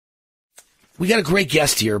We got a great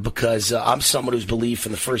guest here because I'm someone who's believed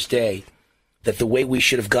from the first day that the way we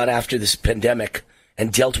should have gone after this pandemic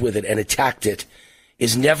and dealt with it and attacked it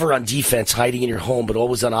is never on defense, hiding in your home, but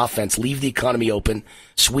always on offense. Leave the economy open.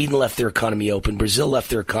 Sweden left their economy open. Brazil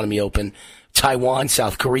left their economy open. Taiwan,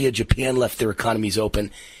 South Korea, Japan left their economies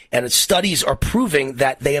open. And studies are proving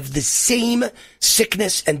that they have the same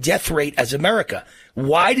sickness and death rate as America.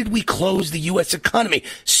 Why did we close the U.S. economy?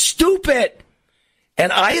 Stupid!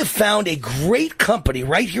 And I have found a great company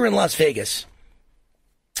right here in Las Vegas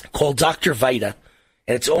called DrVita.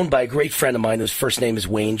 And it's owned by a great friend of mine whose first name is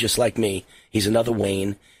Wayne, just like me. He's another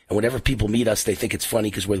Wayne. And whenever people meet us, they think it's funny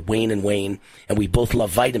because we're Wayne and Wayne. And we both love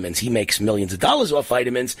vitamins. He makes millions of dollars off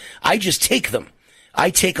vitamins. I just take them. I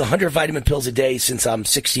take 100 vitamin pills a day since I'm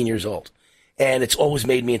 16 years old. And it's always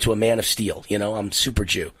made me into a man of steel. You know, I'm super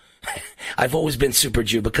Jew. I've always been super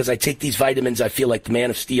Jew because I take these vitamins. I feel like the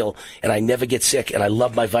man of steel, and I never get sick, and I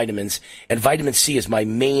love my vitamins. And vitamin C is my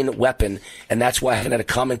main weapon, and that's why I haven't had a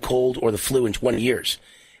common cold or the flu in 20 years.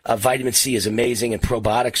 Vitamin C is amazing, and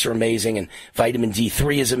probiotics are amazing, and vitamin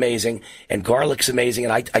D3 is amazing, and garlic's amazing,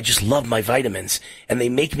 and I just love my vitamins, and they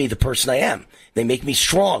make me the person I am. They make me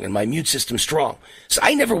strong, and my immune system's strong. So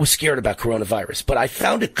I never was scared about coronavirus, but I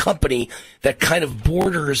found a company that kind of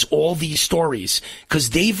borders all these stories because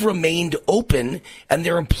they've remained open, and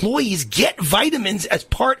their employees get vitamins as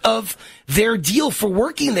part of their deal for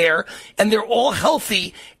working there, and they're all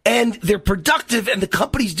healthy, and they're productive, and the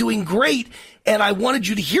company's doing great. And I wanted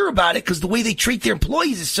you to hear about it because the way they treat their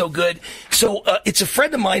employees is so good. So it's a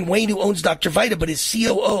friend of mine, Wayne, who owns DrVita, but his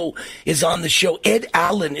COO is on the show. Ed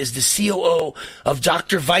Allyn is the COO of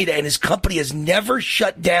DrVita, and his company has never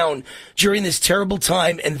shut down during this terrible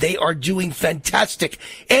time, and they are doing fantastic.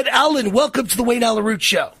 Ed Allyn, welcome to the Wayne Allyn Root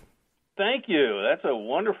Show. Thank you. That's a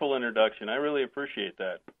wonderful introduction. I really appreciate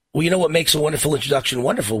that. Well, you know what makes a wonderful introduction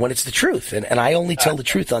wonderful? When it's the truth. And I only tell the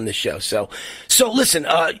truth on this show. So listen,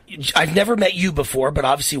 I've never met you before, but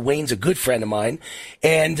obviously Wayne's a good friend of mine.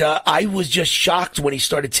 And I was just shocked when he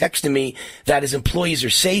started texting me that his employees are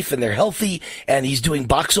safe and they're healthy and he's doing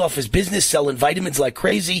box office business, selling vitamins like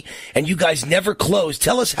crazy. And you guys never close.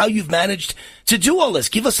 Tell us how you've managed to do all this.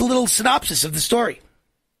 Give us a little synopsis of the story.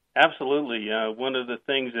 Absolutely. One of the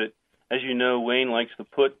things that, as you know, Wayne likes to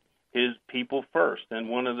put his people first. And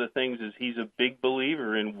one of the things is he's a big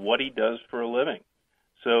believer in what he does for a living.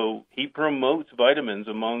 So he promotes vitamins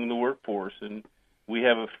among the workforce. And we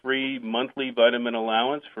have a free monthly vitamin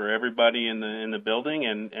allowance for everybody in the building.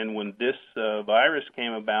 And when this virus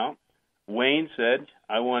came about, Wayne said,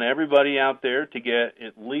 I want everybody out there to get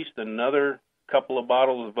at least another couple of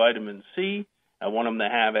bottles of vitamin C. I want them to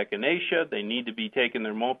have echinacea. They need to be taking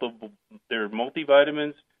their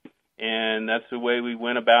multivitamins. And that's the way we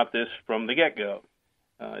went about this from the get-go.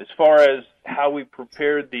 As far as how we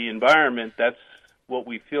prepared the environment, that's what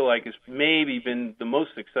we feel like has maybe been the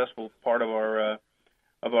most successful part of our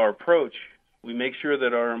approach. We make sure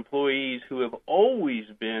that our employees, who have always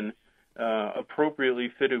been appropriately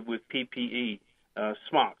fitted with PPE,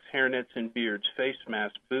 smocks, hairnets and beards, face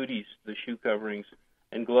masks, booties, the shoe coverings,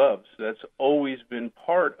 and gloves, that's always been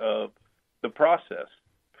part of the process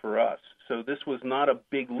for us. So this was not a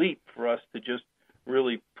big leap for us to just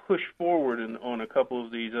really push forward on a couple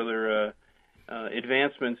of these other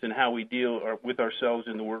advancements in how we deal with ourselves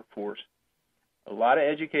in the workforce. A lot of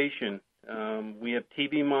education. We have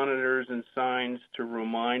TV monitors and signs to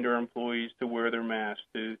remind our employees to wear their masks,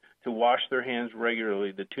 to wash their hands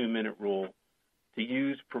regularly, the 2-minute rule, to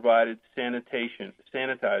use provided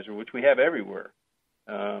sanitizer, which we have everywhere,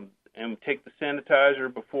 and take the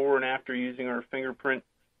sanitizer before and after using our fingerprint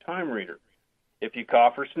time reader. If you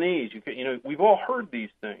cough or sneeze, we've all heard these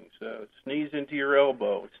things. Sneeze into your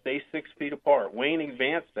elbow. Stay 6 feet apart. Wayne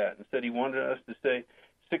advanced that and said he wanted us to stay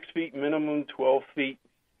 6 feet minimum, 12 feet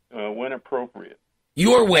when appropriate.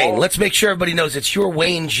 Your Wayne. Let's make sure everybody knows it's your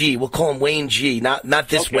Wayne G. We'll call him Wayne G, not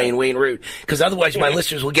this okay. Wayne Root, because otherwise my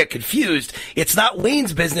listeners will get confused. It's not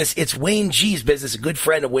Wayne's business, it's Wayne G's business, a good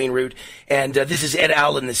friend of Wayne Root. And this is Ed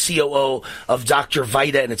Allyn, the COO of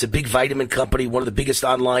DrVita, and it's a big vitamin company, one of the biggest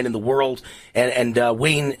online in the world. And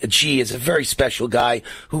Wayne G is a very special guy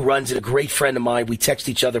who runs it, a great friend of mine. We text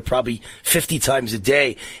each other probably 50 times a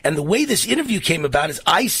day. And the way this interview came about is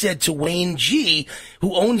I said to Wayne G,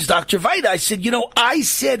 who owns DrVita, I said, I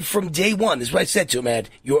said from day one, this is what I said to him, Ed,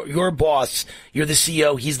 you're boss, you're the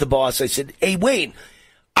CEO, he's the boss. I said, hey, Wayne,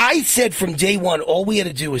 I said from day one, all we had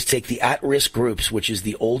to do was take the at-risk groups, which is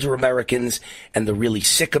the older Americans and the really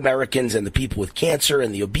sick Americans and the people with cancer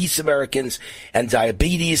and the obese Americans and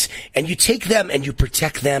diabetes, and you take them and you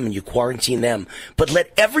protect them and you quarantine them, but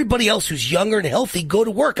let everybody else who's younger and healthy go to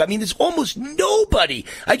work. I mean, there's almost nobody.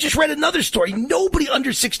 I just read another story. Nobody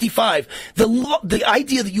under 65. The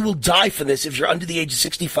idea that you will die from this if you're under the age of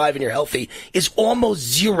 65 and you're healthy is almost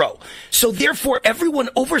zero. So therefore, everyone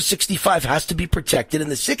over 65 has to be protected and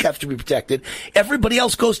the sick have to be protected. Everybody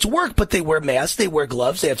else goes to work, but they wear masks, they wear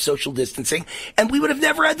gloves, they have social distancing, and we would have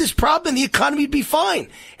never had this problem and the economy would be fine.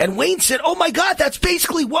 And Wayne said, oh my God, that's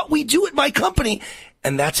basically what we do at my company.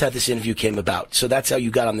 And that's how this interview came about. So that's how you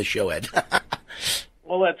got on the show, Ed.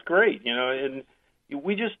 Well, that's great. And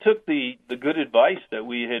we just took the good advice that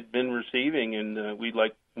we had been receiving, and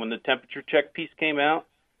when the temperature check piece came out,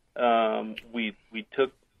 we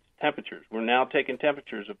took temperatures. We're now taking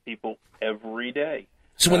temperatures of people every day.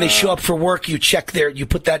 So when they show up for work, you check you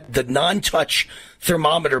put the non-touch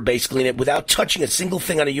thermometer basically in it without touching a single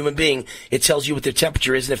thing on a human being. It tells you what their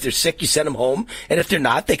temperature is, and if they're sick, you send them home, and if they're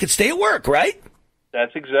not, they could stay at work, right?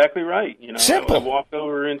 That's exactly right. Simple. I walk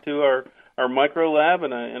over into our micro lab,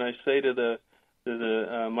 and I say to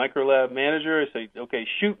the micro lab manager, I say, okay,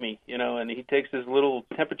 shoot me, and he takes his little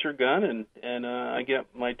temperature gun, and I get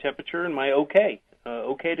my temperature and my okay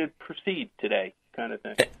to proceed today kind of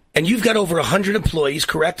thing. And you've got over 100 employees,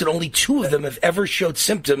 correct? And only 2 of them have ever showed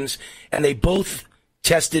symptoms, and they both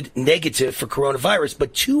tested negative for coronavirus,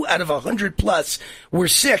 but 2 out of 100 plus were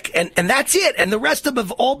sick, and that's it. And the rest of them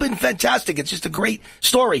have all been fantastic. It's just a great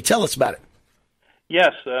story. Tell us about it.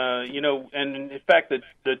 Yes, and in fact,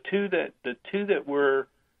 the two that were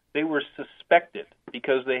suspected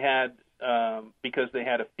because they had a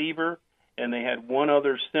fever and they had one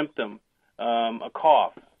other symptom, a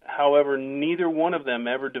cough. However, neither one of them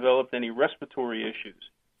ever developed any respiratory issues.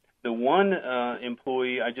 The one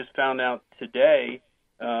employee I just found out today,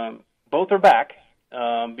 both are back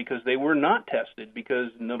because they were not tested because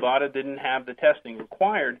Nevada didn't have the testing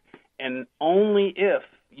required, and only if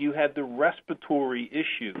you had the respiratory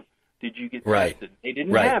issue did you get tested. They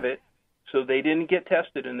didn't have it, so they didn't get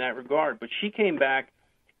tested in that regard. But she came back,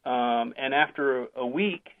 and after a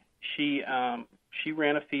week, she ran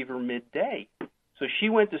a fever midday. So she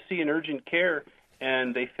went to see an urgent care,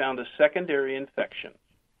 and they found a secondary infection,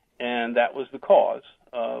 and that was the cause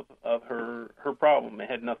of her problem. It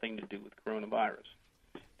had nothing to do with coronavirus.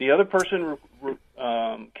 The other person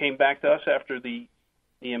came back to us after the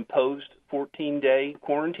imposed 14-day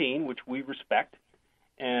quarantine, which we respect,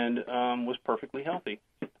 and was perfectly healthy.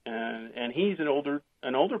 And he's an older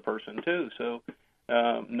person too, so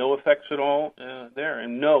no effects at all there.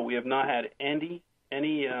 And no, we have not had any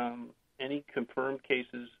confirmed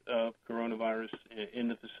cases of coronavirus in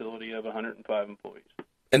the facility of 105 employees.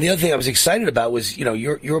 And the other thing I was excited about was,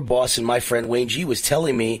 your boss and my friend Wayne G was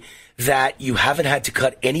telling me that you haven't had to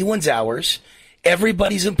cut anyone's hours.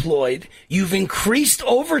 Everybody's employed. You've increased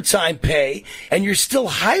overtime pay, and you're still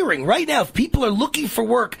hiring. Right now, if people are looking for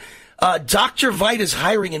work, DrVita's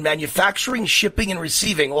hiring in manufacturing, shipping, and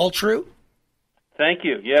receiving. All true? Thank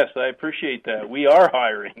you. Yes, I appreciate that. We are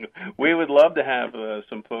hiring. We would love to have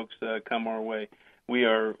some folks come our way. We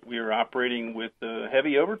are operating with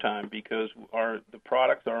heavy overtime because our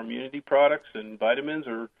immunity products and vitamins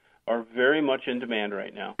are very much in demand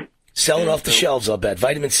right now. Selling off the shelves, I'll bet.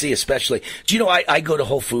 Vitamin C especially. Do you know, I go to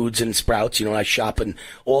Whole Foods and Sprouts, I shop in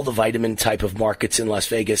all the vitamin type of markets in Las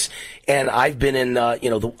Vegas. And I've been in, I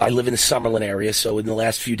live in the Summerlin area. So in the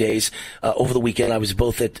last few days, over the weekend, I was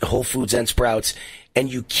both at Whole Foods and Sprouts. And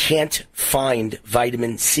you can't find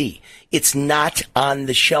vitamin C. It's not on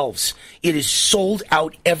the shelves. It is sold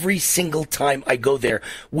out every single time I go there,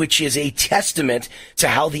 which is a testament to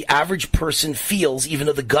how the average person feels, even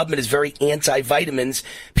though the government is very anti-vitamins.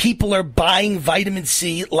 People are buying vitamin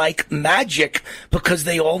C like magic because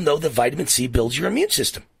they all know that vitamin C builds your immune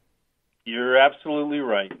system. You're absolutely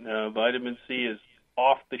right. Vitamin C is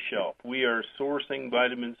off the shelf. We are sourcing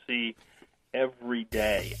vitamin C every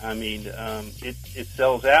day. I mean, it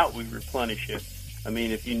sells out, we replenish it. I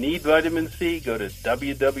mean, if you need vitamin C, go to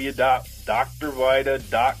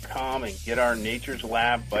www.drvita.com and get our Nature's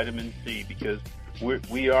Lab vitamin C because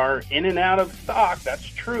we are in and out of stock, that's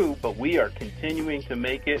true, but we are continuing to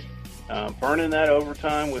make it, burning that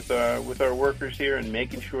overtime with our workers here and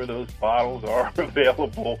making sure those bottles are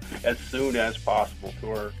available as soon as possible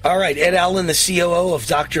to our... All right, Ed Allyn, the COO of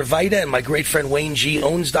DrVita, and my great friend Wayne G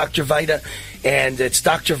owns DrVita, and it's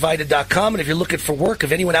drvita.com. And if you're looking for work,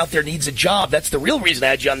 if anyone out there needs a job, that's the real reason I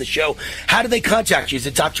had you on the show. How do they contact you? Is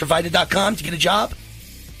it drvita.com to get a job?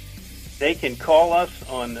 they can call us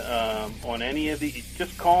on any of the.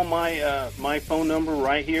 Just call my phone number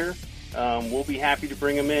right here. We'll be happy to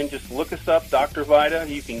bring them in. Just look us up, DrVita.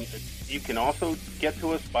 You can also get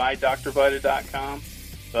to us by drvita.com.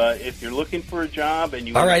 But if you're looking for a job and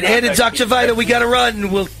you all right, Ed and Dr. Vita, we got to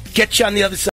run. We'll get you on the other side.